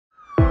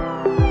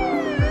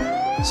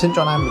St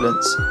John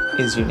Ambulance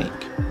is unique.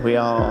 We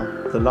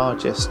are the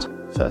largest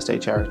first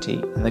aid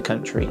charity in the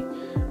country.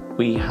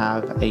 We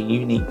have a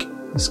unique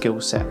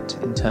skill set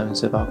in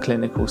terms of our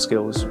clinical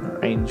skills,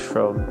 range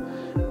from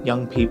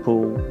young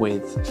people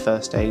with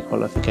first aid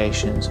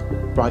qualifications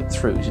right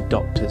through to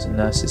doctors and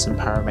nurses and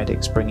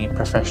paramedics, bringing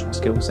professional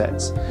skill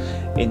sets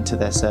into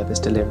their service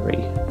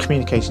delivery.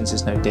 Communications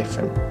is no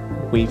different.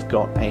 We've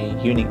got a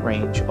unique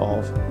range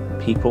of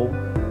people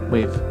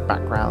with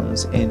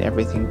backgrounds in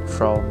everything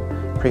from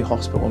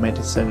pre-hospital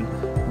medicine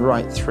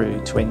right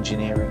through to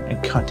engineering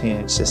and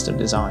cutting-edge system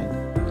design.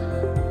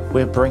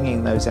 We're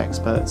bringing those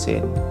experts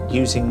in,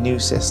 using new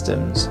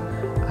systems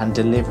and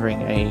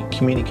delivering a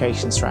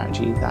communication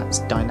strategy that's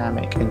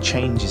dynamic and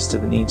changes to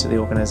the needs of the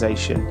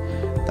organisation,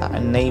 that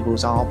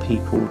enables our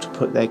people to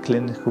put their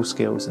clinical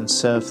skills and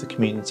serve the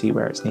community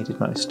where it's needed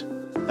most.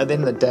 At the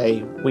end of the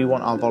day, we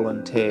want our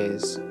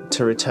volunteers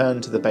to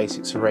return to the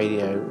basics of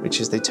radio, which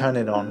is they turn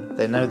it on,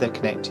 they know they're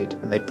connected,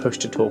 and they push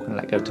to talk and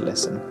let go to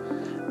listen.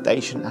 They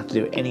shouldn't have to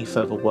do any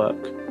further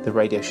work. The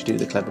radio should do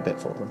the clever bit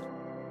for them.